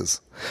dances.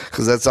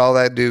 Because that's all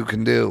that dude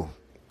can do.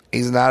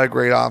 He's not a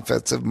great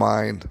offensive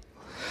mind.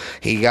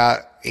 He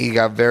got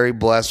very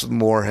blessed with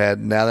Moorhead.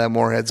 Now that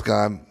Moorhead's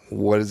gone,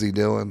 what is he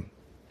doing?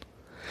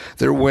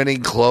 They're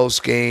winning close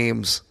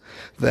games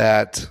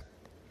that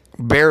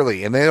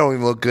barely, and they don't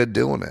even look good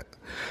doing it.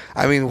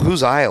 I mean,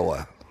 who's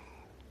Iowa?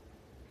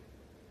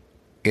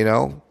 You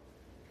know?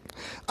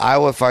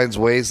 Iowa finds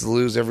ways to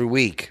lose every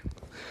week.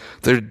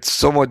 They're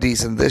somewhat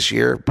decent this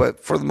year, but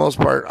for the most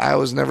part,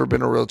 Iowa's never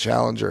been a real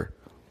challenger.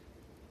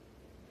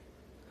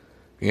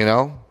 You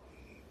know?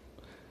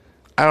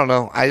 I don't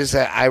know.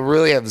 I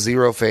really have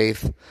zero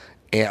faith.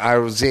 And I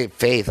would say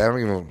faith. I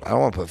don't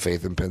want to put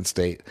faith in Penn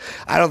State.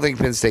 I don't think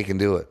Penn State can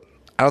do it.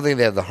 I don't think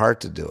they have the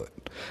heart to do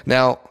it.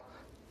 Now,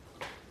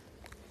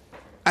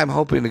 I'm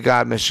hoping to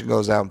God Michigan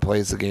goes out and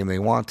plays the game they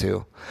want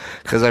to,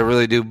 because I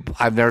really do.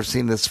 I've never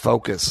seen this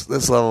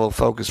level of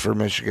focus for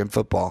Michigan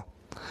football.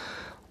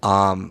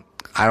 I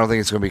don't think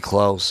it's going to be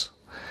close.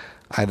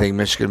 I think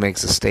Michigan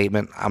makes a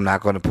statement. I'm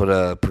not going to put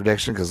a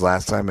prediction because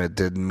last time it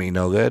did me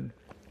no good.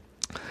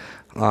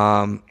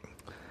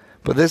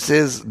 But this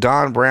is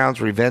Don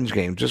Brown's revenge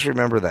game. Just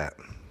remember that.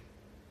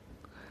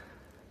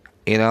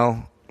 You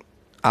know,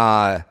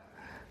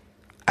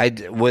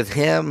 with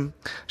him,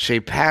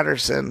 Shea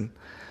Patterson,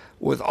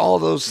 with all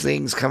those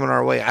things coming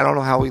our way, I don't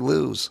know how we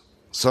lose.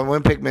 So I'm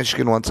going to pick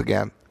Michigan once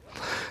again.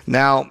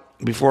 Now,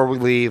 before we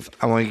leave,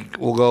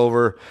 we'll go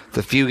over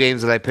the few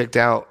games that I picked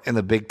out in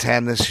the Big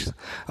Ten this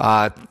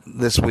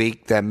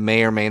week that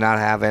may or may not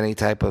have any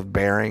type of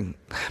bearing,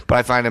 but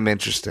I find them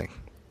interesting.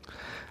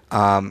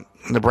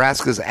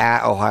 Nebraska's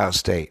at Ohio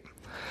State.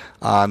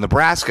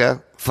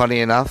 Nebraska, funny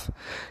enough,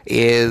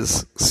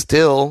 is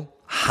still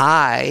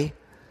high-end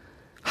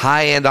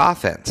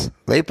offense.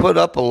 They put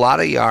up a lot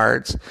of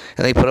yards,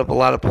 and they put up a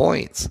lot of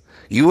points.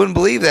 You wouldn't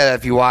believe that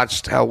if you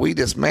watched how we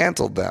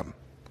dismantled them.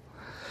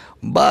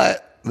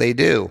 But they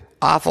do.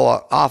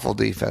 Awful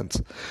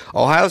defense.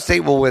 Ohio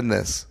State will win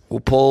this. We'll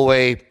pull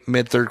away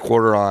mid-third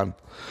quarter on,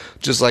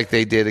 just like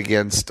they did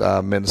against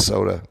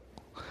Minnesota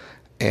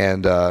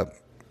and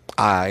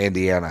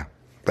Indiana.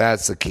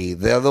 That's the key.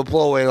 They'll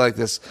pull away like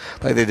this,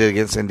 like they did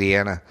against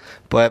Indiana.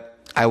 But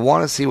I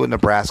want to see what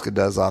Nebraska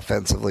does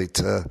offensively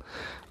to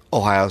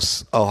Ohio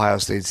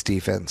State's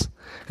defense,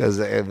 because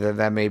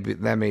that may be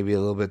a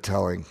little bit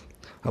telling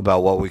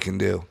about what we can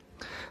do.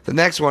 The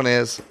next one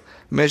is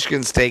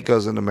Michigan State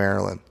goes into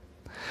Maryland.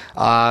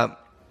 If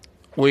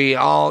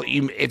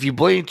you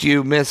blinked,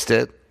 you missed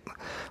it.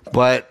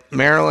 But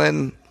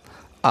Maryland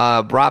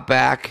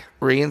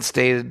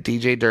reinstated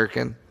DJ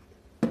Durkin,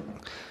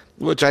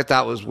 which I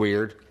thought was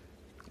weird.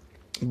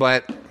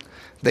 But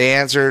they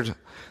answered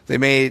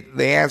my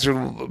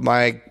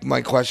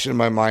question in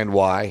my mind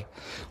why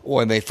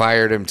when they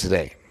fired him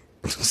today.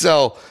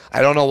 So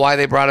I don't know why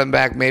they brought him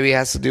back. Maybe it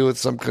has to do with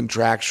some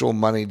contractual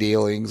money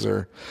dealings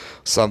or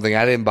something.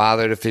 I didn't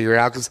bother to figure it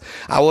out because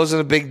I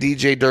wasn't a big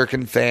DJ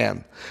Durkin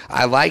fan.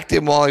 I liked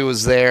him while he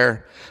was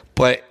there,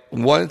 but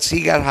once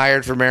he got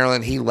hired for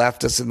Maryland, he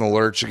left us in the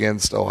lurch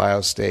against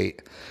Ohio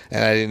State,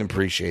 and I didn't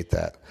appreciate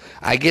that.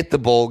 I get the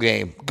bowl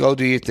game. Go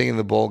do your thing in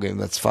the bowl game.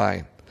 That's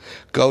fine.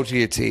 Go to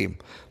your team.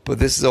 But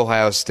this is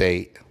Ohio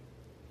State.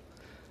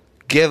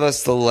 Give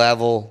us the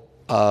level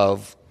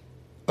of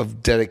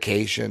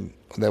dedication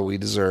that we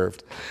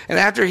deserved. And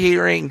after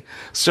hearing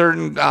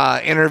certain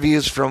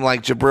interviews from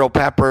like Jabril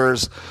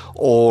Peppers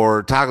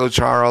or Taco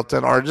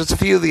Charlton or just a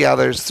few of the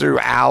others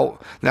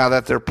throughout, now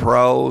that they're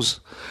pros,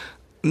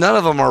 none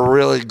of them are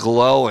really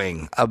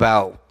glowing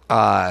about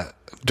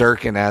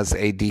Durkin as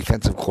a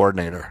defensive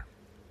coordinator.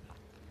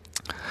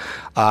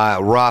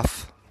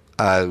 Rough,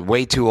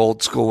 way too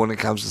old school when it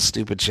comes to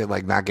stupid shit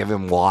like not giving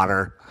him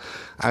water.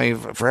 I mean,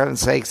 for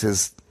heaven's sakes,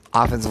 his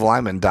offensive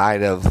lineman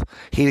died of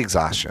heat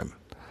exhaustion.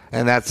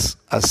 And that's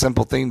a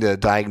simple thing to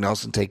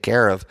diagnose and take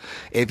care of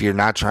if you're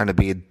not trying to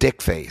be a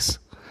dick face.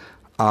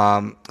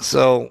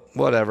 So,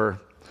 whatever.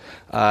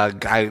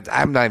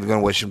 I'm not even going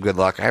to wish him good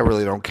luck. I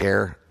really don't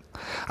care.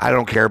 I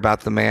don't care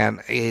about the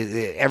man.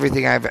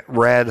 Everything I've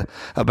read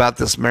about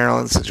this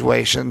Maryland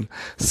situation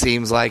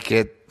seems like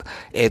it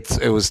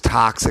was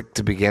toxic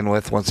to begin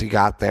with once he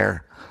got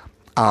there.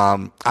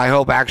 I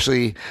hope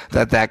actually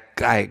that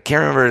I can't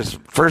remember his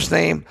first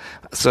name,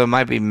 so it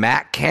might be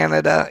Matt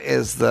Canada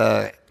is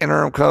the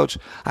interim coach.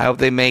 I hope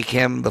they make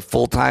him the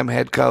full-time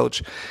head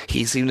coach.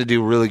 He seemed to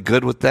do really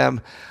good with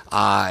them.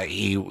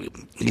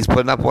 He's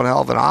putting up one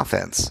hell of an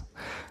offense,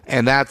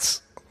 and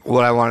that's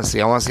what I want to see.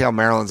 I want to see how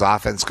Maryland's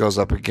offense goes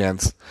up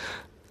against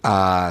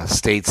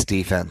State's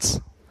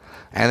defense,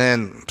 and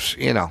then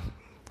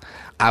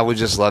I would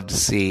just love to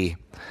see.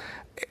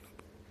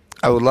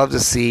 I would love to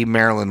see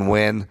Maryland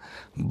win,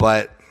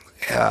 but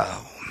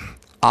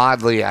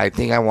oddly, I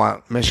think I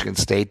want Michigan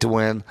State to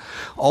win,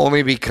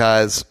 only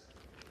because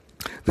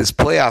this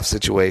playoff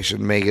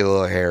situation may get a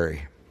little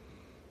hairy.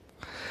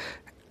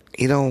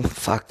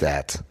 Fuck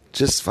that.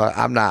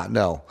 I'm not.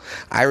 No.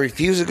 I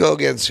refuse to go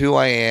against who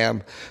I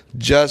am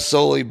just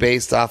solely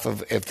based off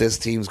of if this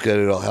team's good,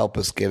 it'll help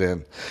us get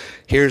in.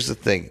 Here's the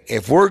thing.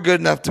 If we're good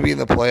enough to be in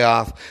the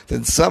playoff,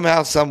 then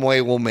somehow, some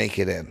way, we'll make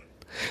it in.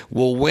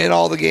 We'll win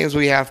all the games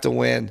we have to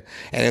win,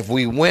 and if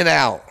we win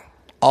out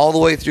all the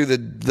way through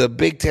the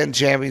Big Ten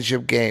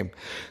championship game,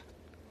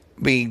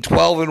 being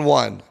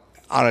 12-1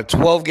 on a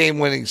 12-game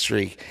winning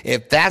streak,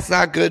 if that's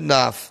not good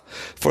enough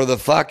for the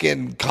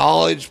fucking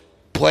college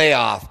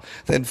playoff,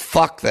 then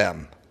fuck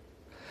them.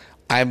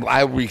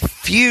 I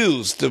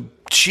refuse to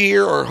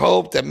cheer or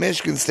hope that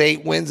Michigan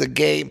State wins a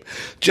game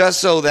just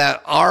so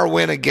that our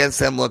win against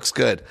them looks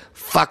good.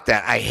 Fuck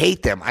that. I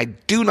hate them. I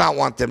do not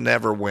want them to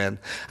ever win.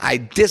 I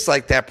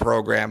dislike that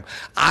program.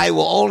 I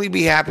will only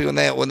be happy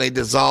when they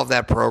dissolve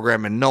that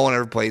program and no one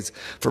ever plays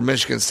for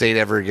Michigan State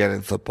ever again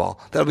in football.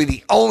 That'll be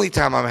the only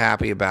time I'm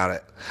happy about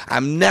it.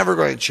 I'm never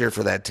going to cheer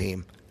for that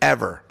team,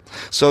 ever.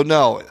 So,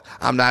 no,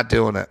 I'm not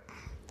doing it.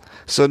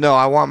 So, no,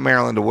 I want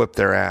Maryland to whip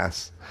their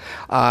ass.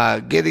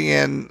 Getting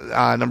in,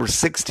 number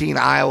 16,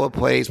 Iowa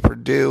plays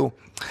Purdue.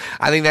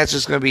 I think that's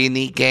just going to be a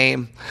neat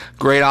game.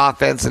 Great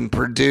offense, and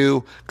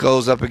Purdue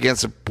goes up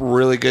against a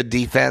really good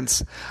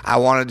defense. I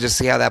want to just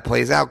see how that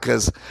plays out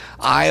because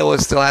Iowa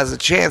still has a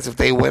chance if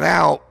they win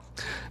out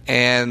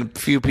and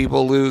few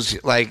people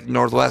lose, like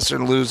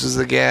Northwestern loses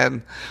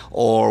again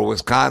or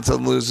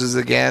Wisconsin loses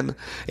again.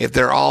 If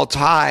they're all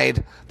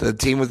tied, the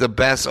team with the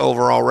best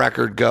overall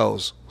record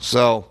goes.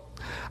 So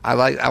I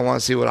want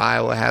to see what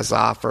Iowa has to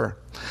offer.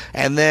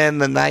 And then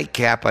the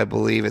nightcap, I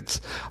believe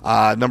it's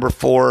number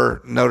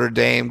 4 Notre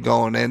Dame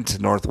going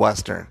into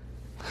Northwestern.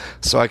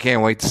 So I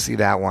can't wait to see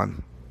that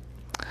one.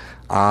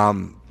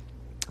 I'm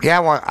in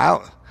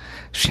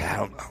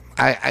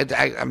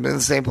the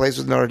same place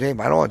with Notre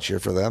Dame. I don't want to cheer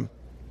for them.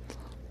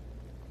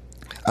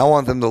 I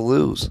want them to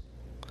lose.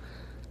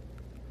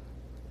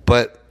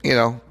 But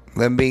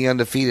them being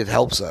undefeated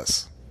helps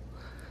us.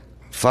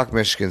 Fuck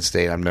Michigan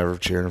State. I'm never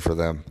cheering for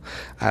them.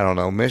 I don't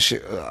know.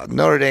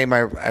 Notre Dame.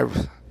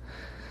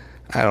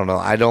 I don't know.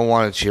 I don't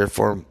want to cheer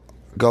for them.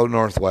 Go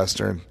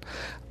Northwestern.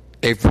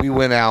 If we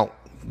win out,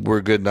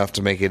 we're good enough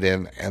to make it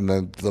in, and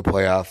then the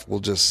playoff,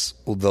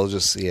 they'll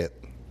just see it.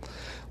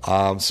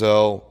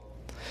 So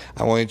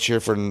I want to cheer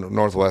for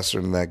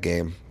Northwestern in that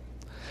game.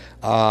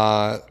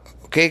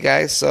 Okay,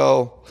 guys.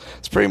 So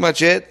it's pretty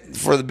much it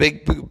for the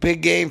big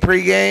game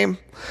pregame.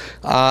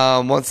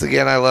 Once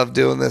again, I love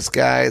doing this,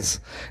 guys,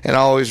 and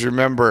always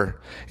remember,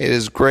 it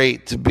is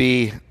great to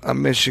be a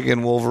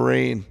Michigan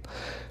Wolverine.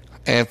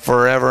 And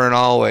forever and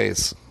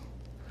always,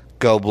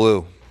 go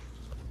blue.